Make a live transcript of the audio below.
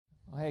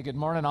Hey, good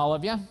morning, all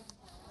of you.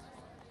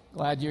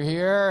 Glad you're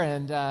here.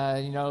 And,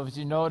 as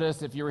you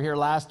notice, if you were here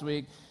last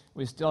week,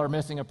 we still are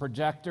missing a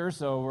projector,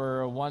 so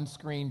we're a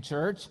one-screen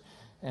church.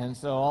 And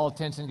so all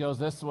attention goes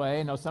this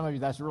way. I know some of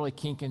you, that's really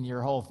kinking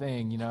your whole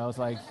thing, It's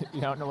like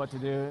you don't know what to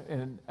do.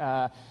 And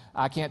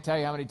I can't tell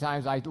you how many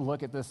times I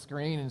look at this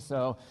screen, and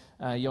so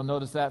you'll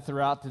notice that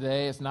throughout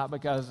today. It's not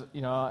because,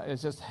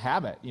 it's just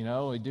habit,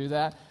 we do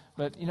that.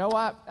 But you know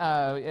what?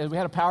 We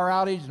had a power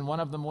outage, and one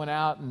of them went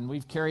out, and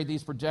we've carried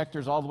these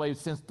projectors all the way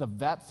since the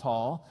Vets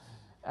Hall.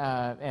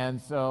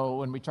 And so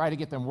when we try to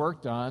get them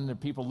work done, the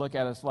people look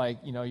at us like,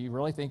 you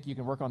really think you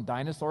can work on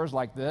dinosaurs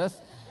like this?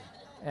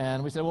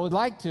 And we said, well, we'd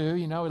like to,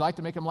 we'd like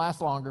to make them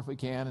last longer if we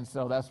can, and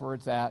so that's where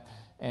it's at,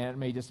 and it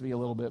may just be a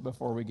little bit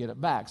before we get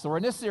it back. So we're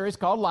in this series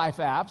called Life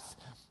Apps,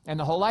 and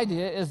the whole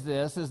idea is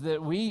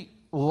that we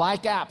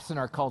like apps in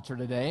our culture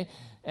today,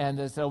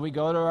 and so we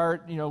go to our,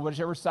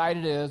 whichever site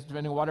it is,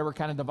 depending on whatever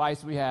kind of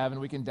device we have, and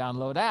we can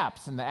download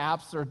apps, and the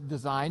apps are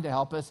designed to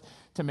help us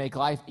to make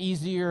life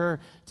easier,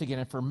 to get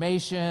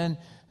information,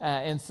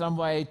 in some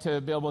way,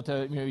 to be able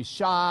to maybe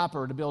shop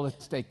or to be able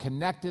to stay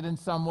connected in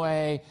some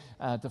way,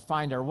 to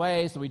find our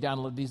way. So we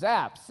download these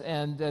apps,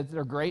 and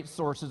they're great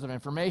sources of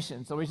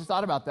information. So we just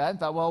thought about that and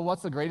thought, well,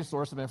 what's the greatest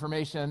source of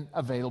information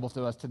available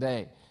to us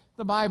today?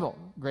 The Bible.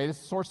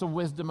 Greatest source of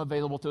wisdom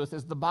available to us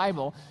is the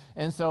Bible.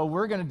 And so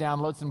we're going to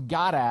download some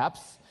God apps.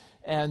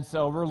 And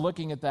so we're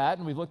looking at that,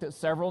 and we've looked at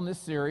several in this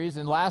series.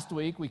 And last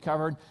week we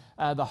covered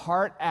the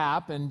Heart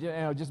app, and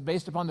just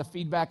based upon the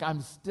feedback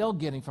I'm still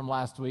getting from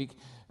last week,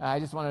 I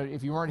just want to,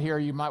 if you weren't here,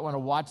 you might want to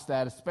watch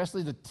that,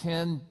 especially the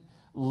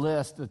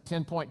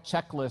 10-point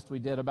checklist we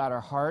did about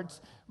our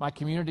hearts. My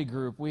community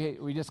group,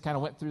 we just kind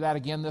of went through that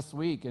again this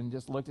week and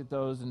just looked at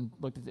those and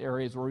looked at the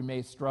areas where we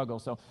may struggle.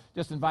 So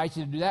just invite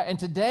you to do that. And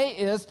today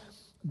is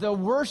the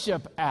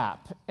Worship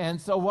app. And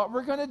so what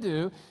we're going to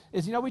do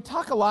is, we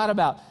talk a lot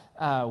about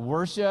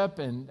worship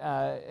and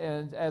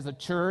as a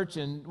church,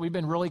 and we've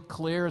been really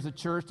clear as a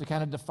church to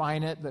kind of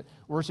define it, that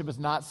worship is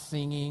not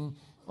singing.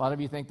 A lot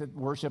of you think that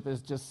worship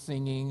is just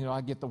singing.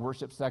 I get the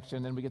worship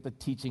section, then we get the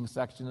teaching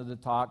section of the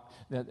talk,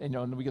 and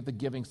then we get the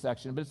giving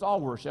section, but it's all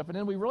worship. And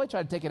then we really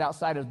try to take it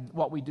outside of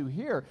what we do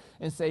here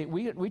and say,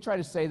 we try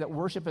to say that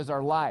worship is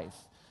our life.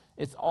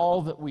 It's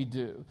all that we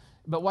do.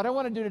 But what I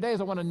want to do today is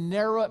I want to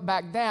narrow it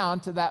back down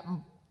to that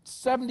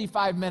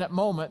 75-minute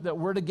moment that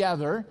we're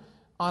together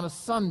on a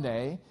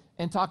Sunday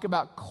and talk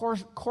about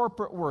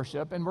corporate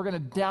worship, and we're going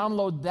to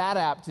download that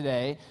app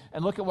today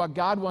and look at what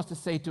God wants to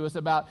say to us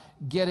about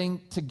getting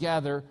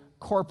together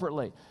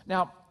corporately.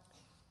 Now,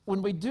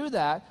 when we do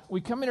that,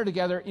 we come in here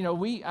together,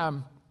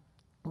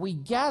 we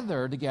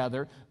gather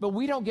together, but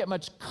we don't get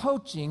much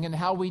coaching in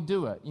how we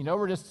do it.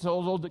 We're just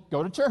told to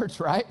go to church,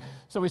 right?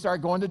 So we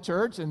start going to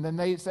church, and then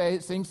they say,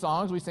 sing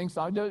songs, we sing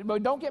songs, but we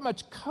don't get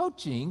much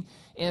coaching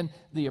in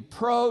the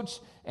approach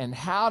and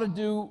how to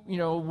do,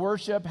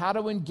 worship, how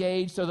to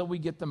engage so that we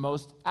get the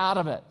most out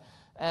of it.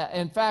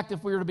 In fact,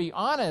 if we were to be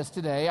honest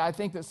today, I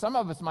think that some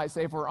of us might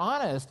say, if we're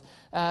honest,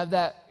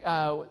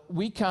 that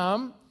we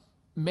come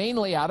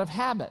mainly out of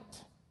habit.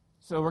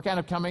 So we're kind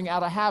of coming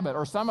out of habit,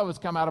 or some of us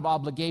come out of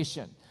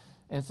obligation.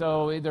 And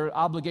so either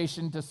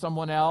obligation to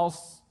someone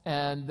else,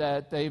 and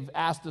that they've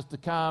asked us to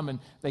come, and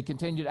they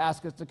continue to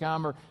ask us to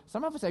come, or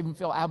some of us even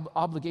feel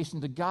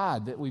obligation to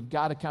God, that we've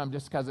got to come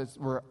just because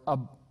we're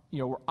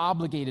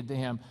obligated to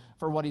Him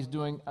for what He's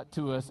doing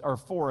to us or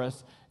for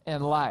us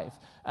in life.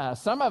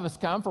 Some of us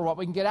come for what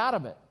we can get out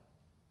of it.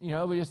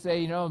 We just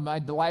say, my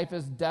life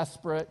is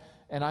desperate,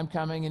 and I'm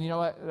coming, and you know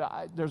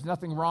what? There's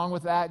nothing wrong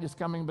with that. Just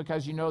coming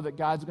because you know that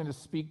God's going to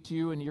speak to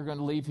you, and you're going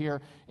to leave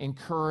here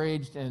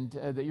encouraged, and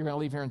that you're going to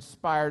leave here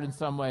inspired in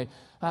some way.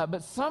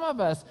 But some of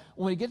us,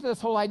 when we get to this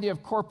whole idea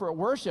of corporate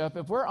worship,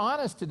 if we're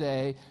honest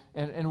today,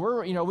 and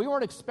we're, we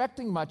weren't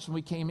expecting much when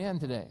we came in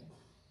today.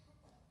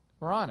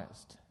 We're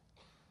honest.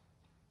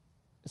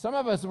 Some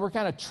of us, we're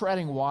kind of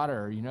treading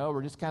water,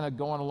 we're just kind of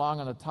going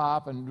along on the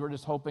top, and we're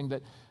just hoping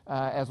that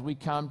as we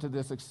come to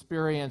this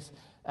experience,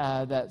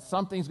 that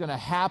something's going to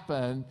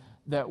happen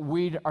that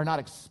we are not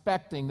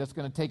expecting, that's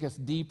going to take us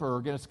deeper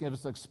or going to give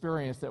us an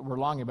experience that we're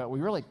longing about. We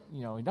really,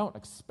 we don't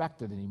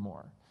expect it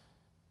anymore.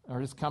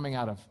 We're just coming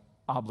out of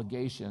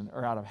obligation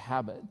or out of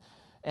habit.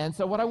 And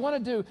so what I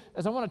want to do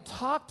is I want to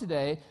talk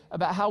today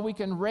about how we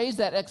can raise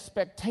that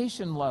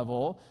expectation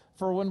level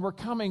for when we're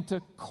coming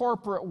to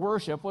corporate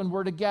worship, when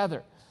we're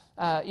together.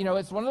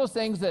 It's one of those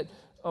things that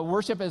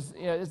worship is,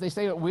 as they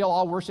say, we'll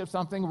all worship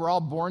something. We're all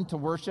born to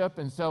worship.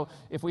 And so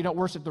if we don't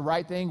worship the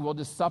right thing, we'll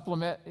just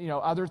supplement,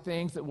 other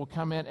things that will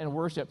come in and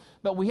worship.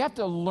 But we have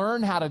to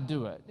learn how to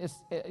do it.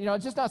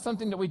 It's just not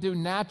something that we do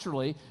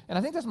naturally. And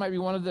I think this might be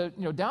one of the,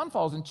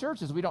 downfalls in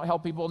churches. We don't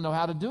help people know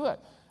how to do it.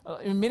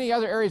 In many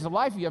other areas of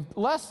life, you have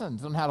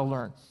lessons on how to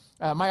learn.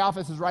 My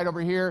office is right over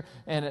here,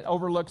 and it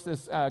overlooks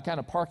this kind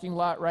of parking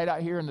lot right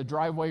out here in the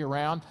driveway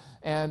around.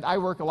 And I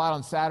work a lot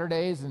on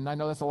Saturdays, and I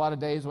know that's a lot of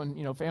days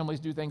when,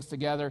 families do things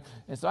together.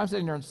 And so I'm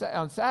sitting there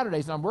on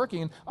Saturdays, and I'm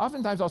working, and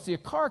oftentimes I'll see a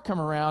car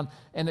come around,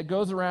 and it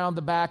goes around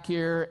the back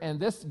here, and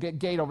this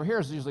gate over here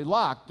is usually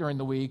locked during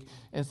the week.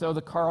 And so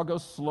the car will go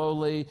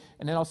slowly,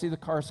 and then I'll see the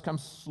cars come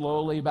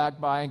slowly back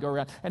by and go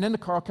around. And then the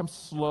car will come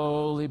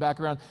slowly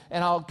back around.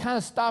 And I'll kind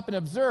of stop and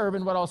observe,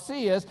 and what I'll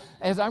see is,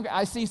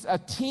 I see a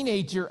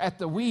teenager at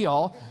the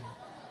wheel,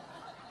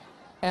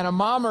 and a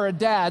mom or a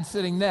dad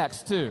sitting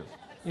next, too.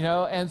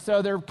 And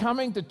so they're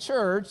coming to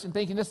church and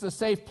thinking this is a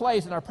safe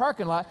place in our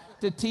parking lot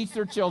to teach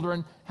their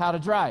children how to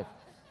drive.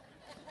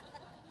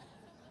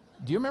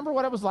 Do you remember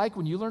what it was like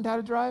when you learned how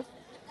to drive?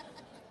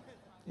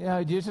 Do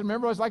you just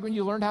remember what it was like when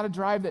you learned how to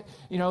drive? That,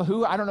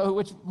 I don't know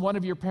which one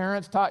of your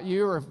parents taught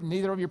you, or if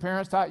neither of your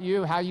parents taught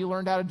you how you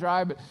learned how to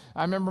drive, but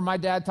I remember my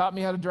dad taught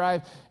me how to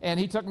drive, and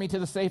he took me to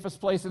the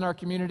safest place in our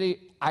community.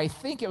 I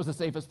think it was the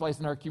safest place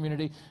in our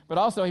community, but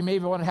also he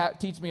maybe wanted to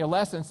teach me a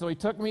lesson, so he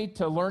took me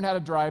to learn how to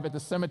drive at the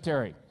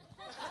cemetery.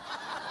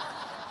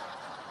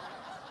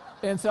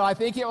 And so I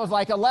think it was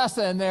like a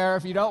lesson there.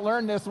 If you don't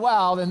learn this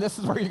well, then this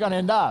is where you're going to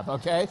end up,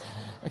 okay?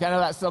 Kind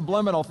of that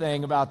subliminal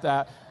thing about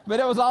that. But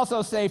it was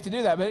also safe to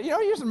do that. But,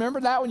 you just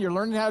remember that when you're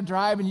learning how to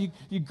drive and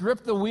you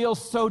grip the wheel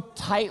so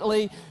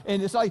tightly,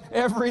 and it's like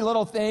every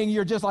little thing,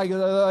 you're just like, you're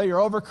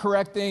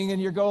overcorrecting,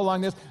 and you go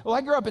along this. Well,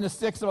 I grew up in the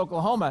sticks of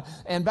Oklahoma,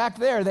 and back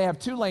there they have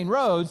 2-lane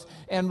roads,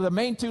 and the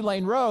main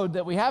 2-lane road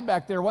that we have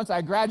back there, once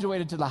I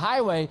graduated to the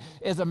highway,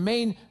 is a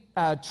main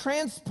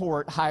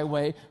transport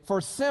highway for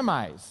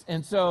semis.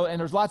 And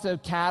there's lots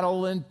of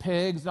cattle and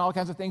pigs and all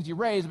kinds of things you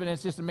raise, but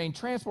it's just a main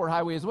transport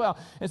highway as well.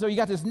 And so you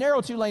got this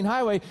narrow 2-lane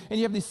highway, and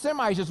you have these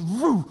semis just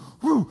woo,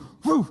 woo,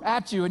 woo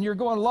at you, and you're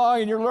going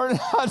along, and you're learning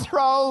how to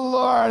drive. Oh,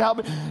 Lord, help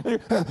me.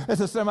 As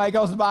a semi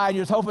goes by, and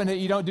you're just hoping that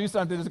you don't do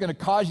something that's going to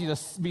cause you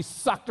to be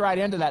sucked right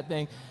into that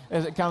thing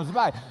as it comes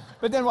by.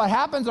 But then what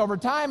happens over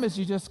time is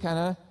you just kind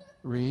of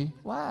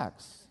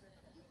relax.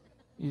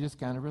 You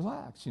just kind of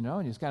relax, and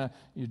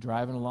you're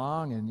driving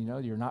along, and,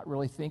 you're not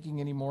really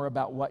thinking anymore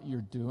about what you're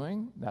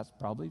doing. That's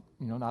probably,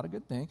 not a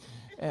good thing.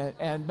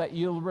 But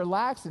you'll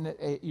relax, and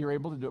you're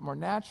able to do it more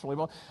naturally.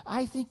 Well,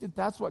 I think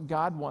that's what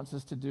God wants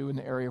us to do in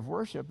the area of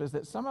worship, is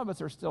that some of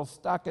us are still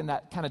stuck in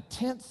that kind of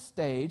tense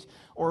stage,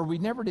 or we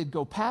never did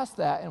go past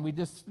that, and we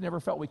just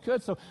never felt we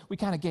could, so we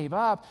kind of gave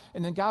up.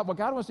 And then what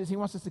God wants is He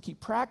wants us to keep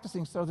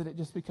practicing so that it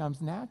just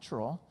becomes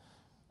natural.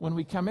 When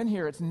we come in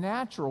here, it's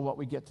natural what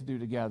we get to do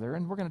together,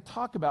 and we're going to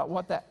talk about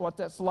what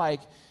that's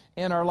like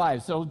in our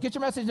lives. So get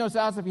your message notes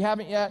out if you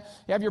haven't yet.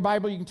 If you have your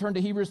Bible, you can turn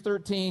to Hebrews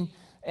 13.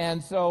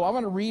 And so I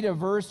want to read a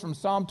verse from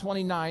Psalm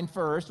 29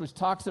 first, which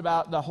talks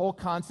about the whole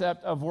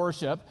concept of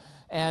worship.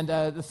 And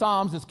the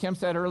Psalms, as Kim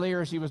said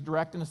earlier, she was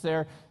directing us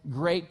there,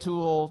 great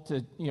tool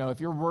to, if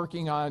you're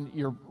working on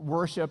your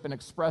worship and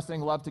expressing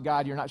love to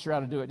God, you're not sure how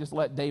to do it, just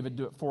let David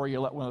do it for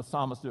you, let one of the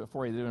psalmists do it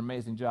for you. They do an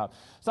amazing job.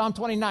 Psalm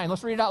 29,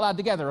 let's read it out loud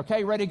together,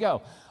 okay? Ready,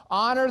 go.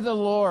 Honor the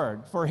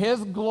Lord for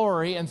His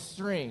glory and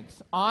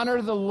strength.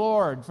 Honor the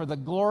Lord for the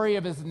glory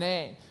of His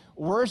name.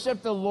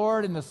 Worship the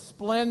Lord in the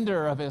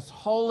splendor of His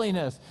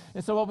holiness.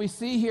 And so what we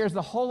see here is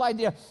the whole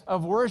idea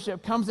of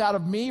worship comes out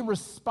of me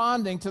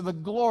responding to the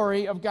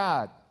glory of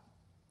God.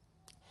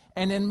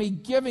 And then me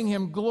giving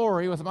Him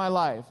glory with my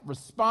life,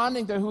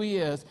 responding to who He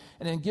is,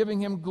 and then giving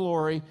Him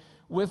glory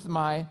with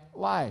my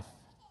life.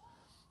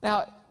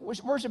 Now,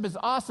 worship is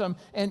awesome,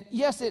 and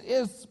yes, it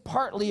is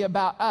partly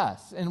about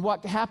us and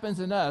what happens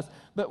in us,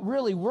 but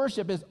really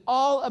worship is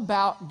all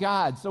about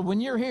God. So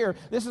when you're here,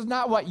 this is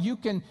not what you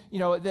can,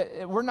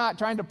 we're not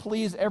trying to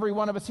please every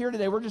one of us here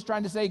today. We're just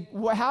trying to say,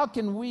 how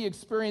can we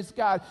experience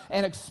God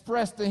and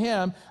express to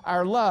Him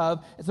our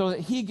love so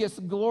that He gets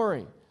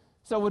glory?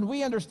 So when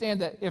we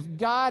understand that if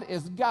God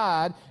is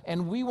God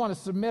and we want to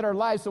submit our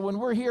lives, so when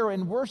we're here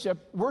in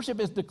worship, worship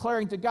is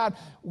declaring to God,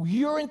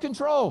 you're in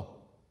control.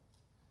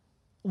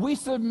 We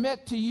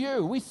submit to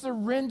you. We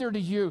surrender to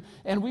you.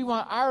 And we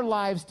want our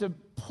lives to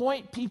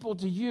point people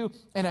to you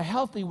in a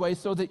healthy way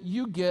so that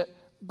you get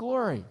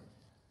glory.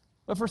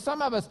 But for some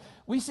of us,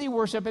 we see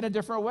worship in a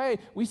different way.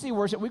 We see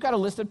worship, we've got a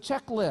list of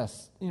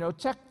checklists,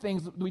 check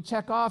things we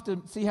check off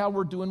to see how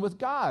we're doing with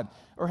God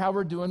or how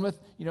we're doing with,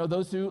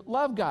 those who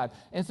love God.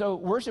 And so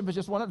worship is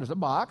just one of, there's a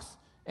box,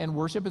 and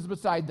worship is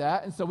beside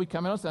that. And so we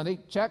come in on Sunday,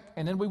 check,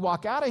 and then we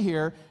walk out of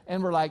here,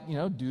 and we're like,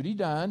 duty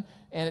done.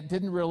 And it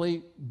didn't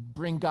really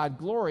bring God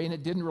glory, and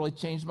it didn't really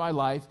change my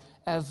life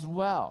as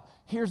well.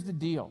 Here's the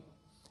deal.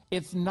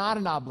 It's not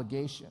an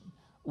obligation.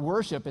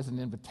 Worship is an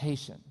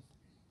invitation.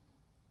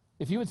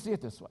 If you would see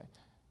it this way,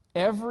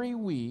 every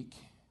week,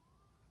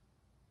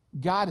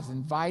 God is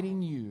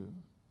inviting you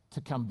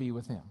to come be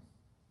with Him.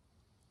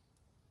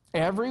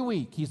 Every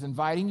week, He's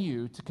inviting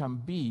you to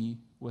come be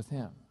with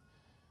Him.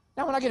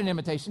 Now, when I get an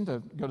invitation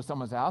to go to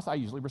someone's house, I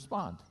usually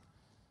respond.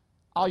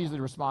 I'll usually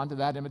respond to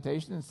that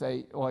invitation and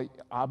say, well,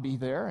 I'll be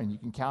there, and you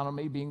can count on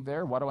me being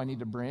there. What do I need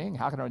to bring?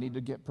 How can I need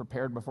to get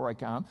prepared before I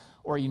come?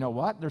 Or, you know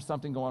what? There's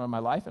something going on in my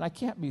life, and I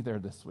can't be there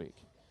this week.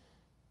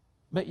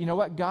 But you know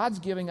what? God's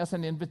giving us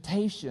an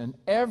invitation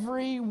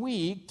every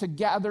week to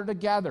gather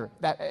together.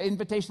 That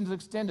invitation is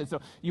extended.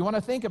 So you want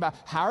to think about,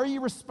 how are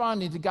you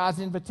responding to God's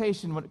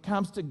invitation when it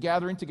comes to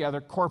gathering together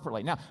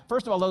corporately? Now,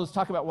 first of all, let's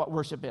talk about what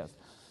worship is.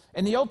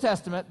 In the Old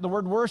Testament, the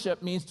word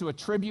worship means to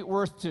attribute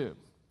worth to.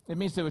 It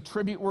means to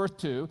attribute worth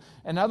to.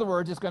 In other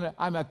words,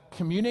 I'm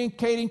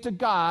communicating to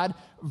God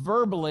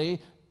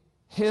verbally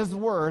his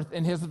worth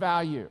and his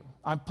value.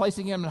 I'm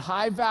placing him in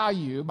high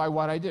value by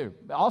what I do.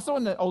 Also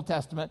in the Old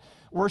Testament,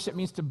 worship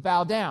means to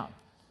bow down.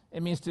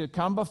 It means to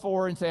come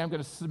before and say, I'm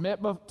going to submit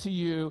to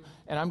you,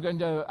 and I'm going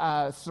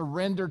to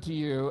surrender to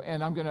you,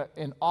 and I'm going to,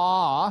 in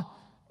awe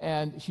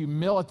and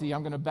humility,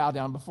 I'm going to bow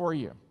down before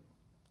you.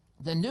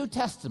 The New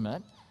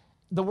Testament,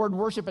 the word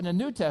worship in the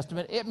New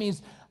Testament, it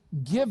means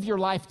give your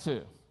life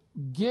to.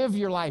 Give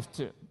your life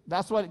to.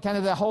 That's what kind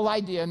of the whole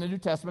idea in the New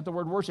Testament, the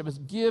word worship is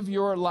give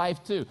your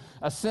life to.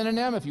 A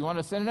synonym, if you want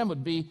a synonym,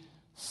 would be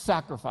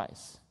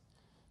sacrifice.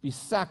 Be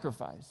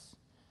sacrifice.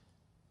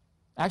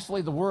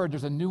 Actually,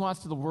 there's a nuance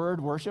to the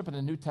word worship in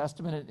the New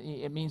Testament.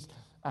 It means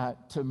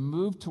to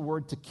move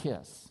toward to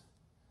kiss.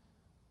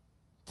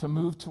 To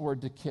move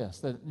toward to kiss.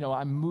 That,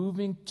 I'm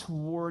moving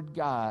toward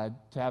God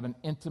to have an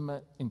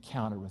intimate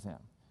encounter with him.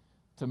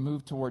 To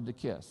move toward to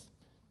kiss.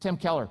 Tim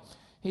Keller,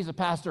 he's a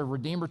pastor of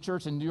Redeemer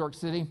Church in New York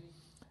City.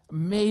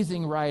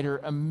 Amazing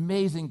writer,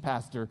 amazing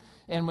pastor.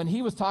 And when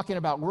he was talking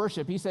about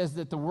worship, he says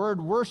that the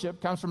word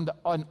worship comes from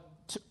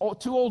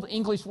two old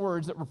English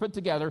words that were put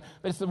together,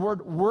 but it's the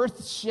word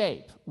worth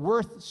shape.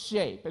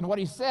 And what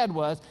he said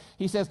was,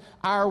 he says,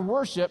 our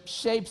worship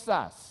shapes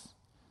us.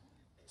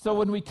 So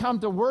when we come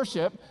to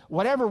worship,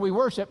 whatever we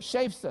worship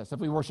shapes us. If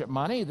we worship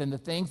money, then the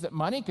things that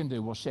money can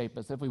do will shape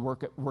us. If we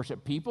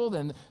worship people,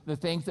 then the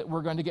things that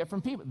we're going to get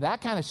from people,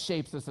 that kind of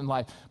shapes us in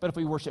life. But if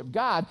we worship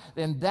God,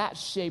 then that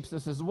shapes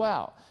us as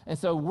well. And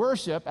so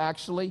worship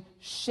actually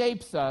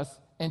shapes us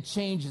and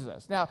changes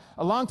us. Now,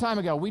 a long time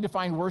ago, we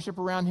defined worship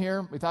around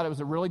here. We thought it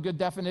was a really good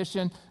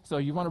definition, so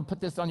you want to put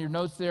this on your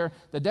notes there.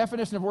 The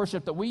definition of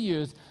worship that we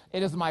use,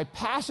 it is my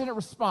passionate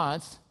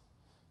response.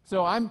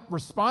 So I'm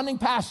responding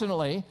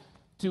passionately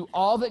to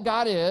all that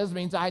God is.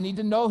 Means I need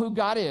to know who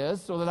God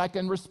is so that I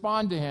can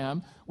respond to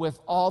him with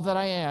all that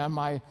I am,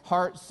 my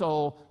heart,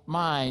 soul,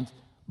 mind,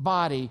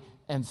 body,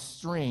 and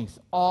strength.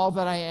 All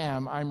that I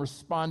am, I'm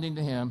responding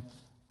to him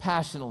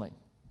passionately.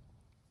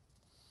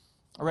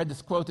 I read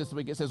this quote this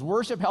week. It says,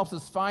 worship helps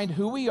us find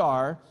who we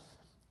are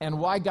and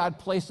why God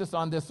placed us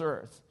on this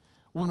earth.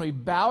 When we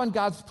bow in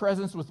God's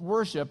presence with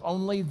worship,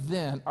 only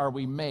then are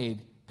we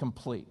made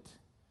complete.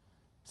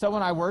 So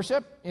when I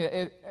worship,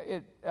 it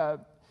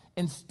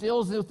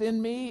instills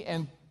within me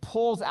and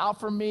pulls out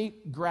from me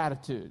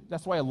gratitude.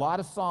 That's why a lot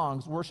of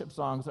songs, worship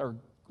songs, are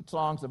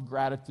songs of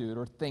gratitude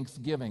or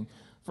thanksgiving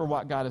for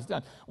what God has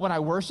done. When I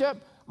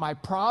worship, my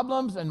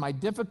problems and my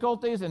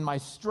difficulties and my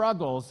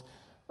struggles,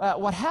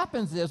 what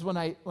happens is when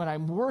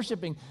I'm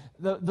worshiping,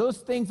 those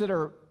things that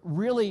are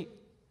really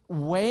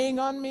weighing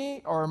on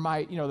me, or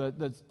my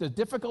the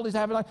difficulties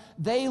I have in life,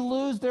 they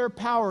lose their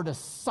power to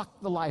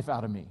suck the life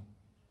out of me.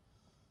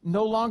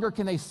 No longer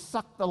can they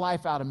suck the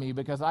life out of me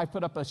because I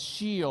put up a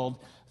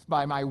shield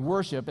by my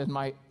worship and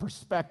my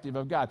perspective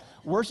of God.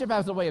 Worship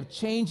has a way of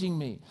changing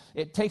me.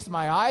 It takes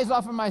my eyes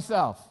off of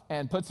myself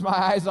and puts my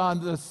eyes on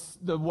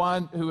the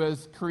one who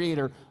is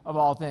creator of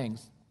all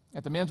things.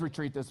 At the men's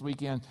retreat this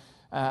weekend,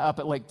 up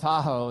at Lake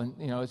Tahoe, and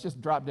it's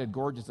just drop dead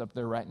gorgeous up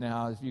there right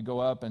now. If you go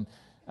up, and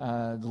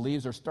the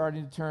leaves are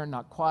starting to turn,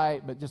 not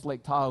quite, but just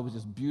Lake Tahoe was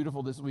just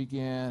beautiful this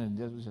weekend, and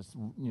it was just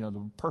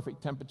the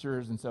perfect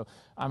temperatures. And so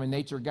I'm a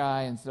nature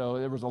guy, and so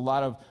there was a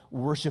lot of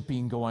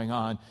worshiping going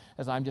on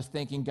as I'm just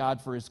thanking God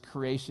for his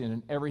creation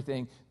and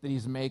everything that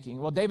he's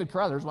making. Well, David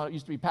Carruthers, one that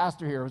used to be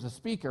pastor here, was a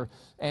speaker,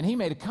 and he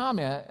made a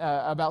comment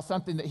about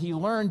something that he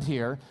learned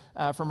here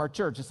from our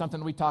church. It's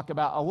something we talk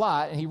about a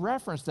lot, and he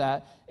referenced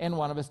that in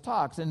one of his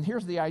talks. And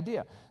here's the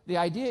idea. The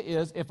idea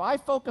is, if I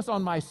focus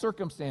on my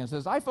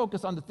circumstances, I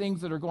focus on the things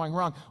that are going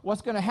wrong,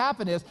 what's going to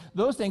happen is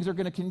those things are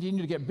going to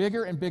continue to get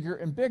bigger and bigger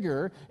and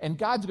bigger, and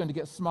God's going to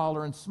get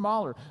smaller and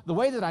smaller. The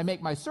way that I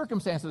make my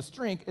circumstances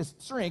shrink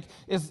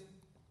is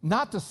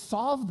not to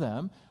solve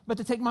them, but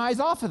to take my eyes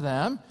off of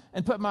them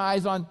and put my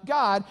eyes on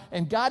God,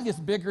 and God gets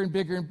bigger and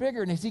bigger and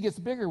bigger, and as he gets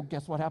bigger,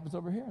 guess what happens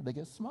over here? They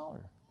get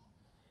smaller.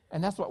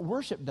 And that's what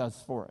worship does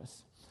for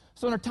us.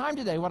 So in our time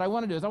today, what I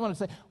want to do is I want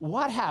to say,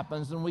 what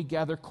happens when we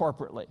gather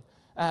corporately?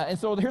 And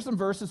so here's some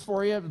verses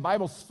for you. The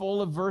Bible's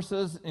full of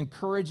verses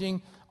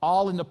encouraging,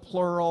 all in the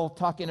plural,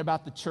 talking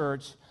about the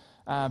church,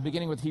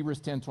 beginning with Hebrews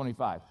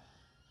 10:25.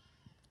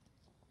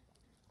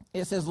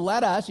 It says,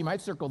 let us, you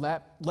might circle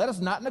that, let us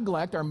not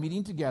neglect our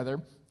meeting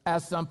together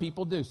as some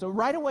people do. So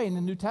right away in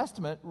the New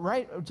Testament,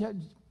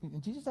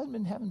 Jesus hasn't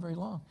been in heaven very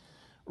long.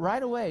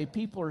 Right away,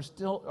 people are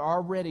still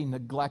already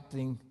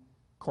neglecting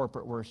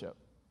corporate worship.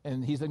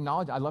 And he's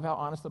acknowledged, I love how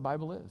honest the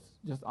Bible is.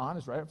 Just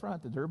honest right up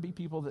front, that there will be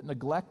people that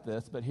neglect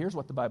this, but here's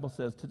what the Bible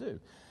says to do.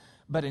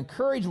 But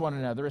encourage one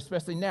another,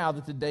 especially now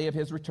that the day of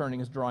his returning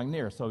is drawing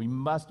near. So we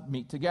must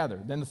meet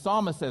together. Then the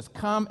psalmist says,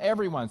 come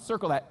everyone,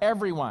 circle that,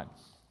 everyone.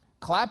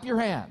 Clap your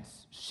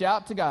hands.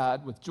 Shout to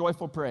God with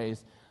joyful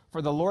praise.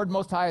 For the Lord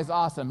Most High is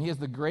awesome. He is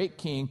the great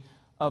King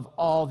of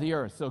all the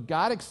earth. So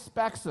God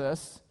expects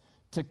us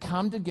to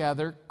come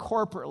together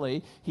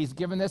corporately. He's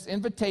given this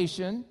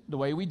invitation. The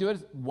way we do it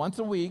is once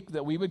a week,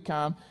 that we would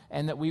come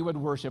and that we would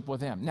worship with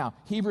him. Now,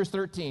 Hebrews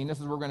 13, this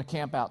is where we're going to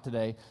camp out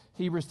today.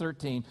 Hebrews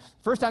 13.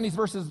 First time these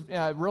verses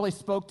really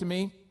spoke to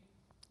me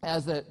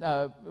as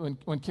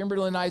when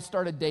Kimberly and I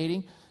started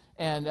dating,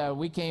 and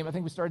we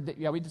started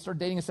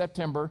dating in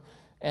September,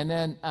 and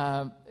then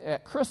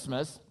at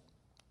Christmas,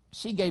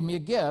 she gave me a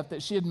gift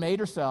that she had made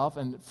herself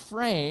and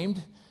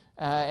framed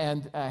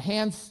and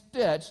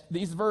hand-stitched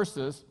these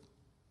verses.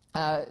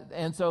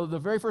 And so the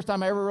very first time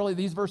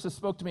these verses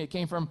spoke to me, it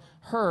came from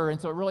her, and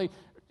so it really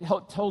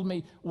told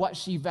me what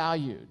she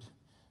valued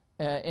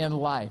in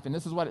life. And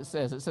this is what it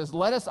says. It says,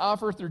 let us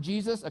offer through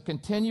Jesus a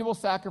continual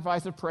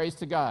sacrifice of praise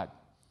to God,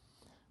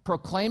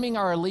 proclaiming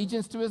our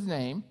allegiance to his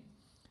name,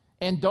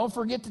 and don't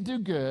forget to do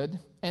good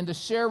and to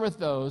share with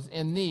those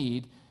in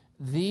need.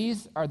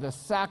 These are the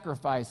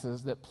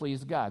sacrifices that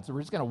please God. So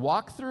we're just going to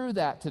walk through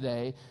that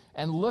today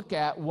and look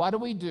at what do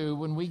we do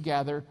when we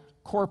gather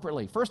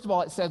corporately. First of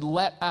all, it said,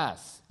 let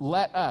us.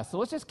 So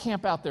let's just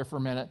camp out there for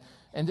a minute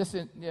and just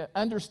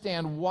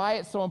understand why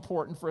it's so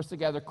important for us to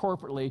gather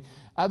corporately,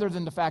 other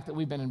than the fact that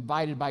we've been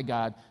invited by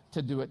God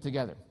to do it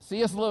together.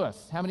 C.S.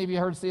 Lewis. How many of you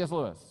heard C.S.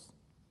 Lewis?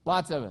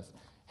 Lots of us.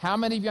 How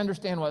many of you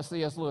understand what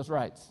C.S. Lewis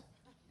writes?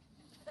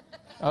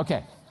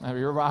 Okay.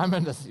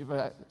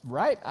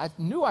 Right? I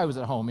knew I was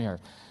at home here.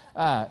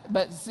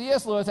 But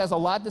C.S. Lewis has a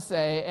lot to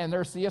say, and there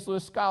are C.S.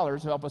 Lewis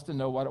scholars who help us to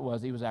know what it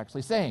was he was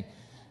actually saying,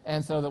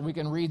 and so that we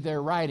can read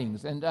their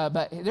writings.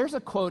 But there's a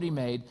quote he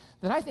made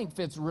that I think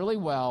fits really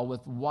well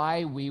with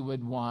why we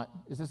would want.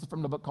 This is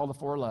from the book called The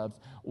Four Loves.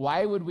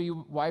 Why would we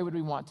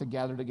want to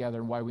gather together,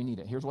 and why we need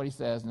it? Here's what he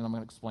says, and then I'm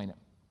going to explain it.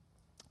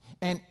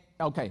 And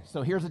okay,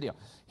 so here's the deal.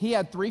 He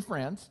had three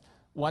friends.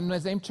 One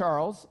was named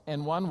Charles,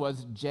 and one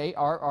was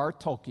J.R.R.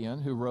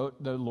 Tolkien, who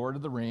wrote The Lord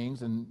of the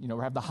Rings, and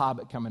we have The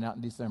Hobbit coming out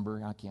in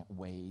December. I can't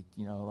wait.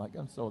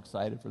 I'm so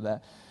excited for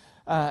that.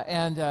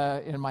 And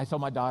I told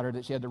my daughter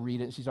that she had to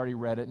read it. She's already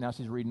read it. Now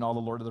she's reading all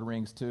the Lord of the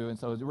Rings, too. And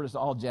so we're just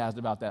all jazzed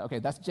about that. Okay,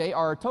 that's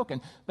J.R.R. Tolkien.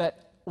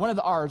 But one of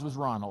the R's was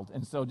Ronald.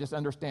 And so just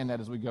understand that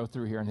as we go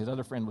through here. And his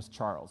other friend was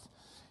Charles.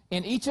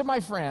 In each of my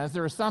friends,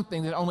 there is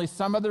something that only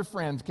some other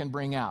friends can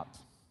bring out.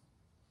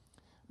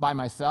 By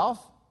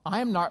myself,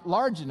 I am not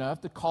large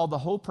enough to call the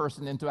whole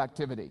person into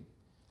activity.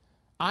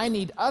 I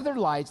need other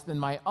lights than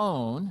my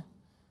own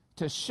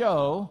to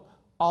show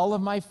all of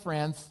my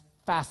friends'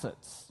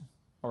 facets,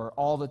 or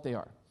all that they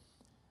are.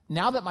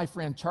 Now that my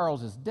friend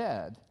Charles is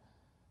dead,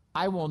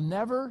 I will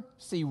never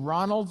see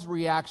Ronald's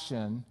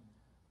reaction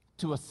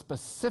to a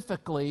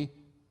specifically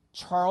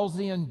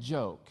Charlesian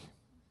joke.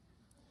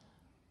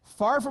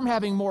 Far from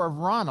having more of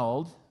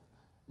Ronald,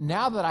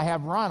 now that I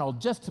have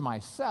Ronald just to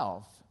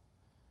myself,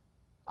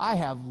 I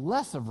have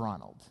less of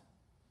Ronald.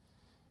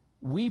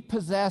 We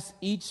possess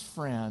each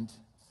friend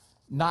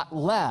not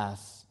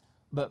less,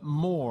 but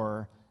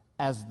more,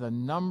 as the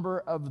number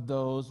of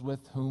those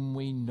with whom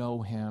we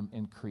know him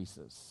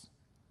increases.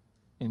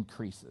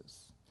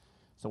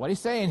 So what he's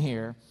saying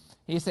here,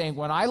 he's saying,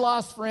 when I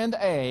lost friend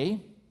A,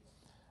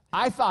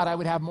 I thought I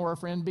would have more of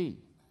friend B.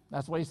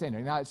 That's what he's saying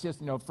here. Now it's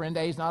just, friend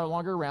A is no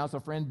longer around, so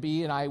friend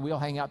B and I will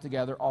hang out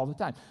together all the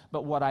time.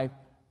 But what I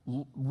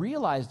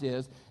realized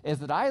is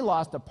that I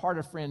lost a part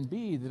of friend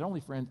B that only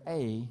friend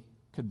A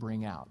could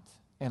bring out.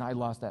 And I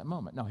lost that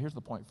moment. Now here's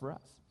the point for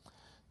us.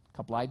 A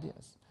couple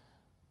ideas.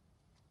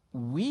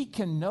 We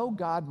can know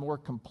God more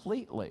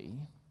completely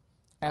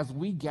as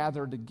we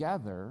gather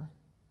together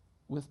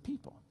with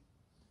people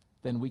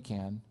than we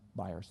can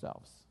by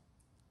ourselves,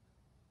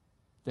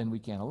 than we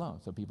can alone.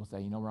 So people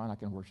say, Ron, I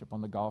can worship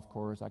on the golf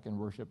course. I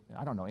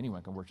don't know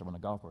anyone can worship on the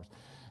golf course.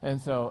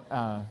 And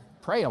so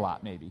pray a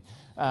lot maybe.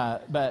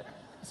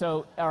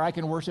 Or I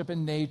can worship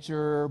in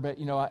nature,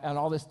 and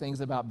all these things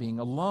about being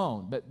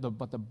alone. But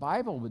the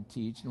Bible would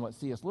teach, and what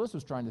C.S. Lewis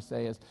was trying to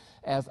say is,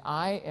 as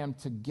I am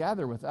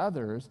together with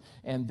others,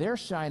 and they're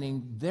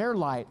shining their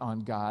light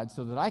on God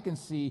so that I can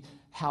see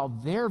how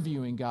they're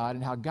viewing God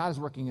and how God is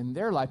working in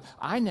their life,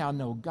 I now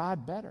know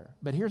God better.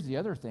 But here's the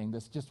other thing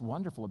that's just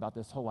wonderful about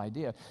this whole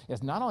idea,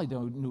 is not only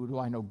do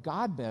I know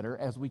God better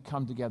as we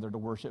come together to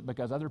worship,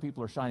 because other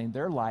people are shining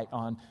their light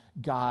on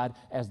God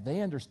as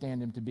they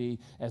understand him to be,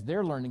 as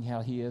they're learning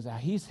how he is, how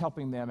he's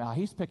helping them, how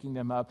he's picking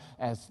them up,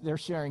 as they're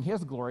sharing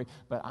his glory,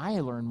 but I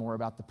learn more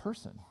about the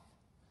person.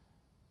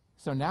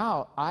 So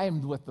now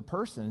I'm with the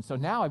person. So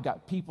now I've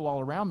got people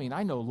all around me, and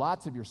I know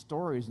lots of your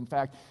stories. In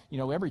fact,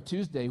 every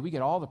Tuesday we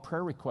get all the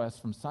prayer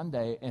requests from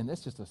Sunday, and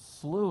it's just a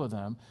slew of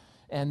them.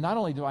 And not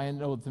only do I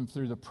know them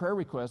through the prayer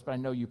requests, but I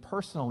know you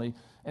personally.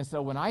 And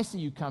so when I see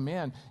you come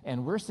in,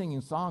 and we're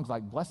singing songs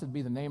like "Blessed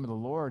Be the Name of the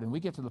Lord," and we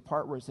get to the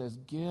part where it says,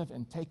 "Give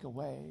and take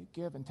away,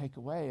 give and take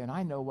away," and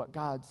I know what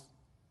God's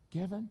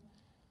given,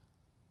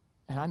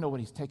 and I know what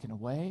he's taken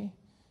away,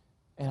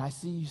 and I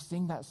see you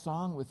sing that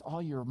song with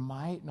all your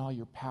might and all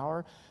your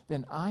power,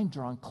 then I'm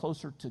drawn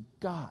closer to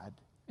God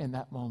in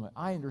that moment.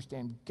 I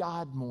understand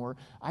God more.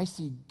 I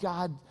see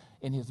God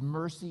in his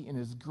mercy, in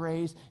his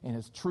grace, in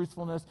his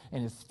truthfulness,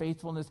 and his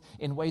faithfulness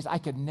in ways I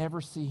could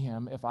never see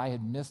him if I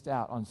had missed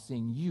out on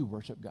seeing you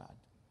worship God.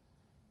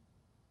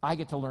 I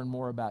get to learn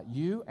more about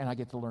you, and I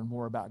get to learn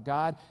more about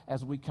God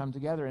as we come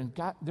together. And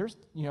God,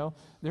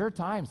 there are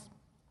times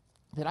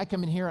that I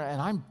come in here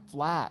and I'm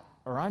flat,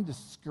 or I'm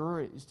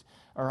discouraged,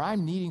 or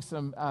I'm needing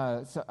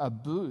a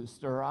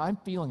boost, or I'm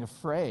feeling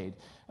afraid,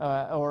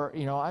 or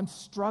I'm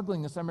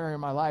struggling in some area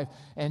of my life.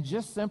 And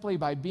just simply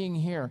by being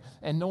here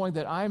and knowing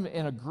that I'm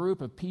in a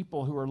group of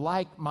people who are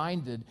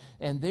like-minded,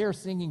 and they're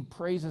singing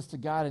praises to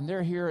God, and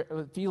they're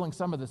here feeling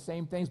some of the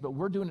same things, but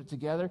we're doing it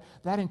together,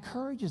 that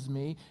encourages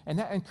me, and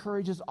that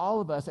encourages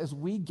all of us as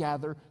we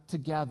gather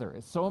together.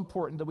 It's so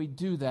important that we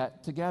do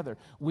that together.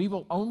 We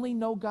will only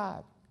know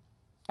God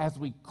as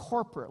we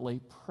corporately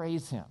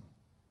praise him.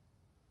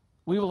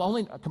 We will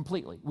only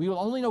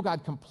know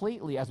God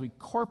completely as we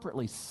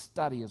corporately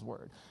study his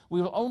word. We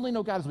will only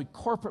know God as we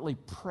corporately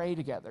pray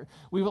together.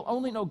 We will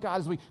only know God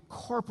as we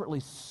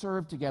corporately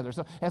serve together.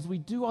 So as we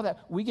do all that,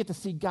 we get to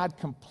see God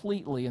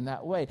completely in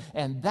that way.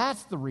 And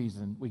that's the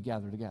reason we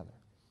gather together.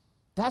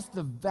 That's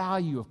the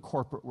value of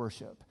corporate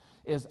worship,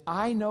 is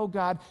I know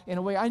God in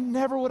a way I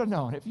never would have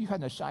known if you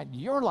hadn't shined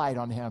your light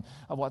on him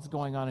of what's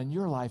going on in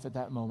your life at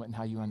that moment and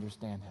how you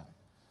understand him.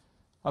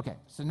 Okay,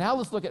 so now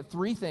let's look at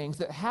three things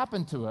that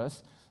happen to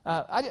us.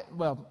 I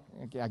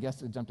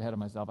guess I jumped ahead of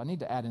myself. I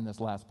need to add in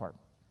this last part.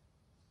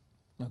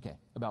 Okay,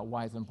 about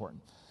why it's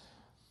important.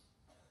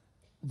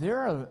 There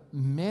are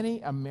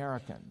many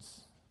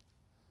Americans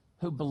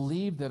who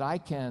believe that I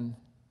can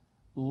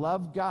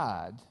love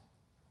God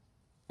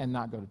and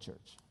not go to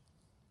church.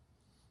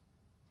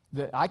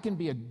 That I can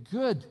be a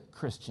good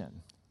Christian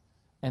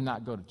and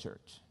not go to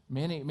church.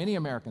 Many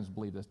Americans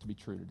believe this to be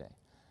true today.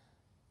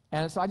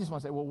 And so I just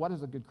want to say, well, what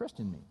does a good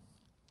Christian mean?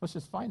 Let's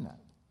just find that.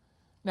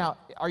 Now,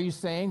 are you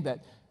saying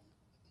that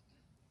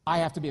I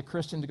have to be a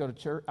Christian to go to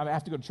church? I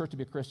have to go to church to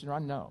be a Christian,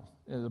 or no?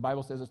 The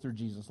Bible says it's through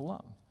Jesus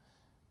alone.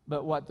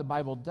 But what the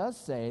Bible does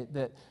say,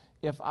 that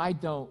if I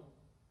don't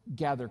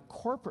gather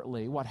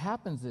corporately, what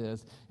happens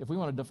is, if we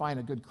want to define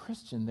a good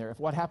Christian there, if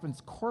what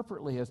happens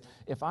corporately is,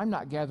 if I'm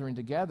not gathering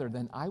together,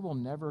 then I will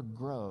never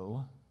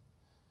grow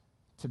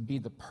to be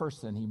the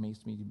person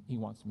he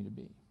wants me to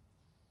be,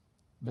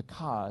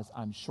 because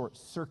I'm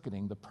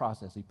short-circuiting the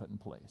process he put in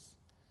place.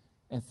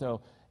 And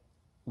so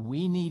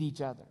we need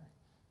each other.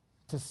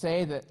 To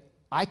say that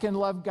I can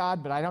love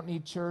God, but I don't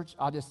need church,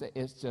 I'll just say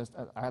it's just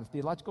a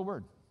theological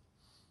word.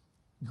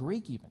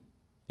 Greek even.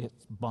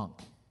 It's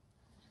bunk.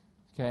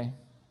 Okay?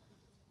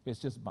 It's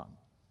just bunk.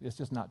 It's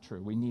just not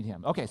true. We need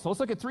him. Okay, so let's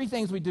look at three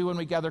things we do when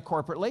we gather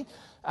corporately,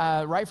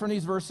 right from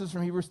these verses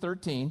from Hebrews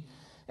 13.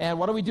 And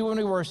what do we do when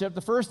we worship?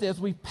 The first is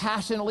we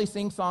passionately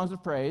sing songs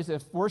of praise.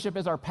 If worship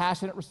is our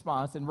passionate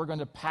response, then we're going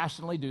to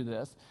passionately do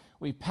this.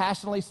 We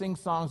passionately sing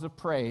songs of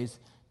praise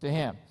to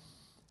him.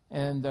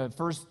 And the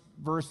first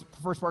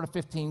part of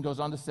 15 goes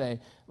on to say,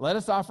 let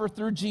us offer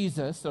through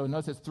Jesus, so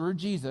notice it's through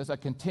Jesus, a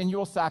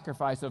continual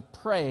sacrifice of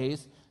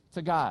praise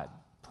to God.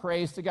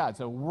 Praise to God.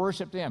 So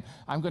worship to him.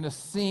 I'm going to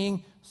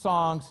sing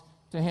songs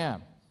to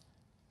him.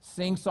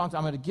 Sing songs.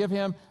 I'm going to give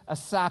him a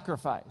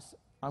sacrifice.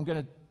 I'm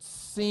going to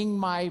sing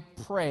my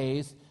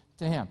praise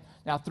to him.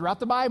 Now, throughout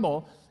the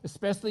Bible,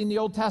 especially in the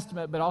Old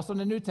Testament, but also in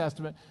the New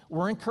Testament,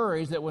 we're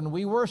encouraged that when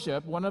we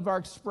worship, one of our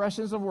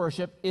expressions of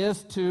worship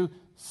is to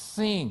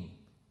sing.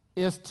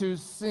 Is to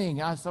sing.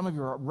 Now, some of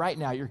you are right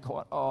now, you're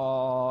going,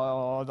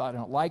 oh, I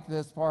don't like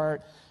this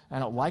part. I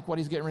don't like what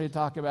he's getting ready to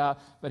talk about.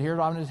 But here's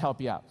what I'm going to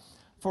help you out.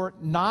 For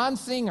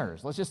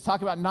non-singers, let's just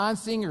talk about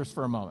non-singers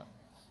for a moment.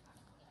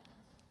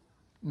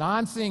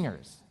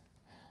 Non-singers.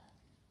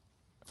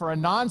 For a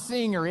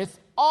non-singer, it's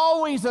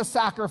always a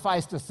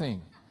sacrifice to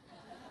sing.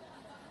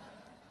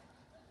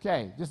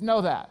 Okay, just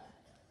know that.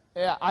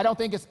 Yeah, I don't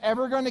think it's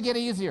ever going to get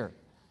easier.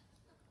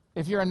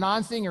 If you're a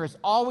non-singer, it's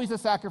always a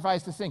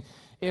sacrifice to sing.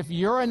 If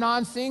you're a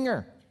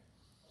non-singer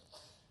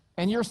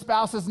and your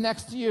spouse is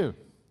next to you,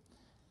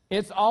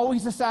 it's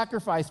always a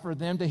sacrifice for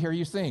them to hear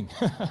you sing.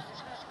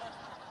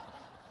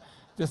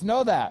 Just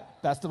know that.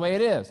 That's the way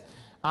it is.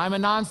 I'm a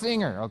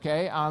non-singer,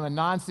 okay? I'm a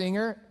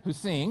non-singer who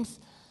sings.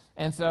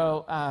 And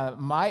so I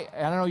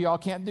don't know, y'all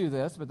can't do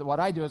this, but what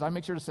I do is I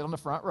make sure to sit on the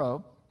front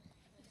row.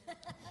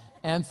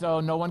 And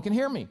so no one can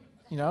hear me,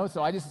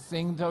 so I just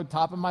sing to the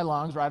top of my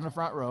lungs right in the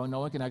front row, and no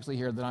one can actually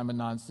hear that I'm a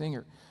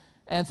non-singer.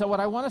 And so what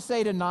I want to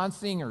say to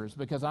non-singers,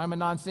 because I'm a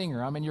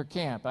non-singer, I'm in your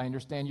camp, I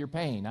understand your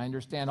pain, I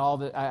understand all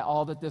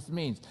that this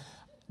means.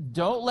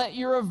 Don't let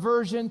your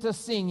aversion to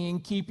singing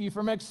keep you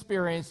from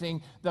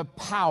experiencing the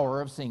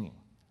power of singing.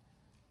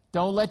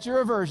 Don't let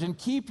your aversion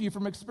keep you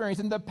from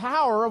experiencing the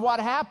power of what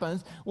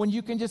happens when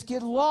you can just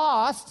get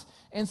lost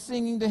in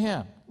singing to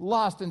him,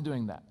 lost in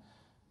doing that.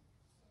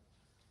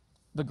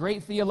 The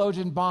great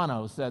theologian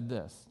Bono said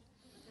this.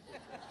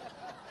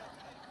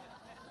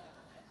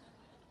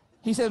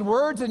 He said,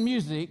 words and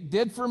music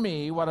did for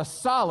me what a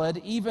solid,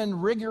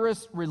 even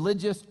rigorous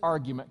religious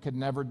argument could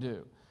never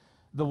do.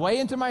 The way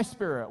into my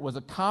spirit was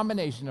a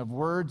combination of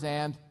words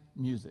and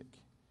music.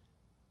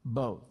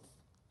 both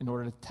in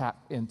order to tap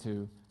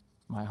into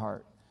my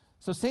heart.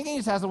 So singing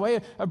just has a way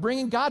of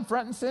bringing God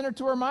front and center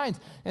to our minds.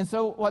 And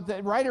so what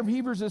the writer of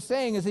Hebrews is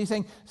saying is he's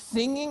saying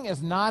singing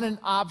is not an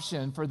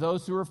option for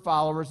those who are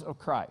followers of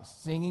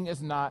Christ. Singing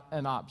is not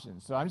an option.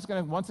 So I'm just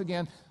going to, once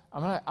again, I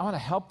want to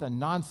help the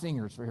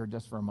non-singers for here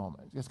just for a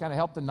moment. Just kind of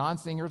help the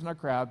non-singers in our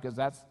crowd because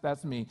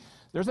that's me.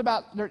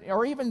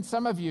 Or even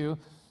some of you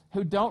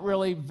who don't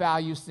really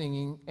value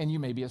singing, and you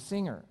may be a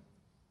singer.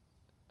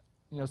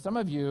 You know, some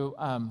of you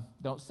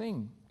don't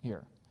sing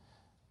here.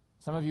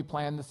 Some of you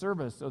plan the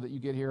service so that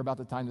you get here about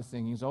the time the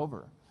singing's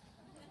over.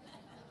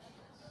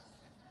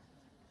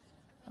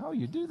 Oh,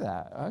 you do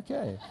that.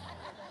 Okay.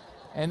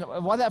 And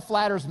while that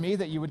flatters me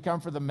that you would come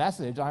for the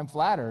message, I'm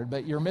flattered,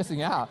 but you're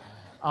missing out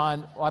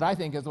on what I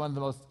think is one of the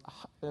most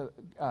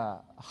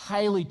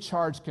highly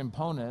charged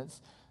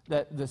components,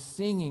 that the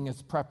singing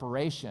is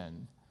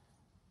preparation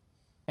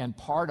and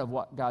part of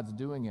what God's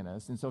doing in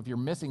us. And so if you're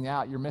missing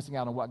out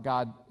on what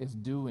God is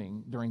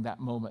doing during that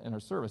moment in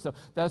our service. So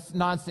that's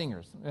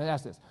non-singers.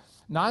 That's this.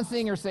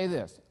 Non-singers say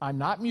this: I'm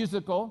not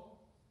musical.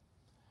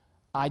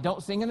 I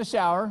don't sing in the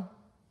shower.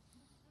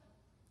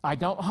 I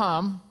don't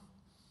hum.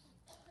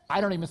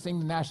 I don't even sing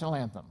the national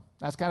anthem.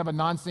 That's kind of a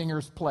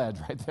non-singer's pledge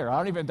right there.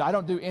 I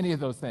don't do any of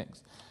those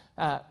things.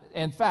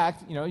 In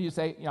fact, you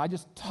say, I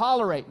just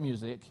tolerate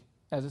music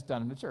as it's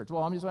done in the church.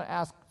 Well, I'm just going to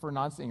ask for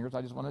non-singers.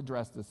 I just want to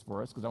address this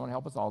for us because I want to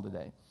help us all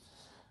today.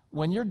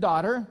 When your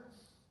daughter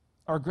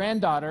or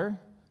granddaughter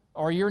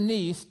or your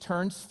niece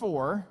turns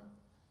 4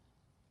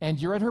 and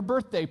you're at her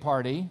birthday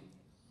party,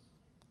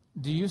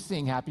 do you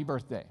sing happy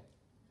birthday?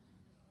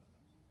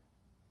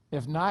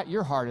 If not,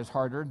 your heart is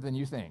harder than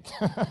you think.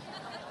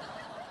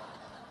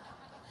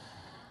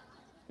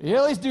 You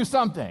at least do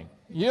something.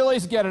 You at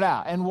least get it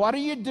out. And what are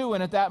you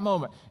doing at that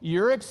moment?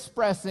 You're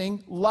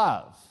expressing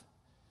love.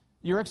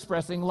 You're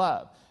expressing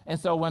love. And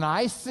so when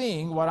I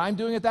sing, what I'm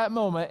doing at that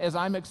moment is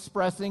I'm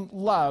expressing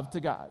love to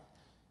God.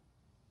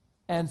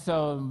 And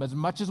so as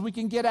much as we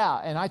can get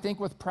out, and I think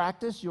with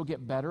practice, you'll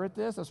get better at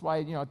this. That's why,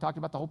 I talked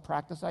about the whole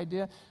practice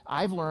idea.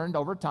 I've learned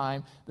over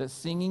time that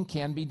singing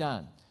can be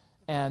done.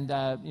 And,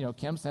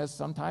 Kim says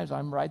sometimes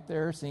I'm right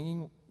there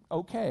singing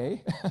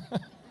okay.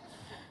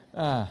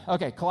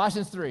 Okay,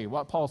 Colossians 3,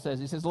 what Paul says.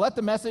 He says, let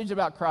the message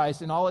about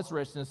Christ in all its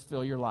richness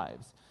fill your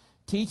lives.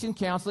 Teach and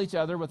counsel each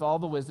other with all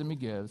the wisdom he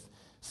gives.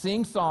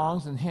 Sing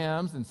songs and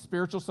hymns and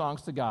spiritual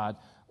songs to God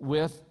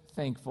with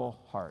thankful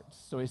hearts.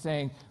 So he's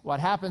saying what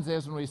happens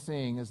is when we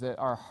sing is that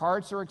our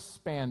hearts are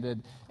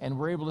expanded and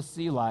we're able to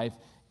see life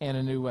in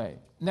a new way.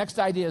 Next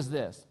idea is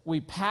this.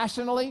 We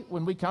passionately,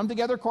 when we come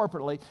together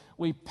corporately,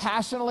 we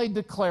passionately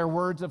declare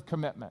words of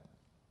commitment.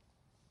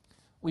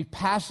 We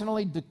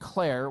passionately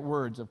declare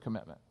words of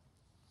commitment.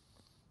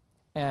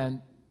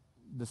 And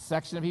the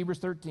section of Hebrews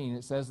 13,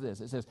 it says this.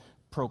 It says,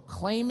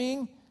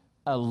 proclaiming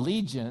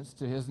allegiance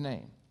to his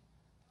name.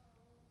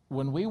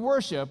 When we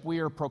worship, we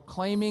are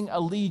proclaiming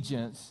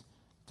allegiance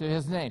to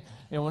his name.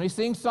 And when we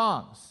sing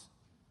songs,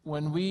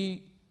 when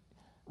we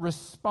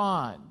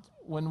respond,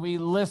 when we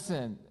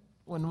listen,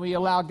 when we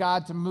allow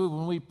God to move,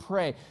 when we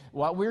pray,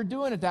 what we're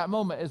doing at that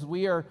moment is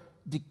we are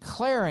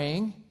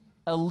declaring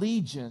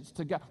allegiance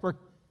to God. We're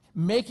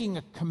making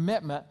a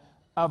commitment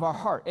of our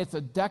heart. It's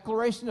a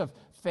declaration of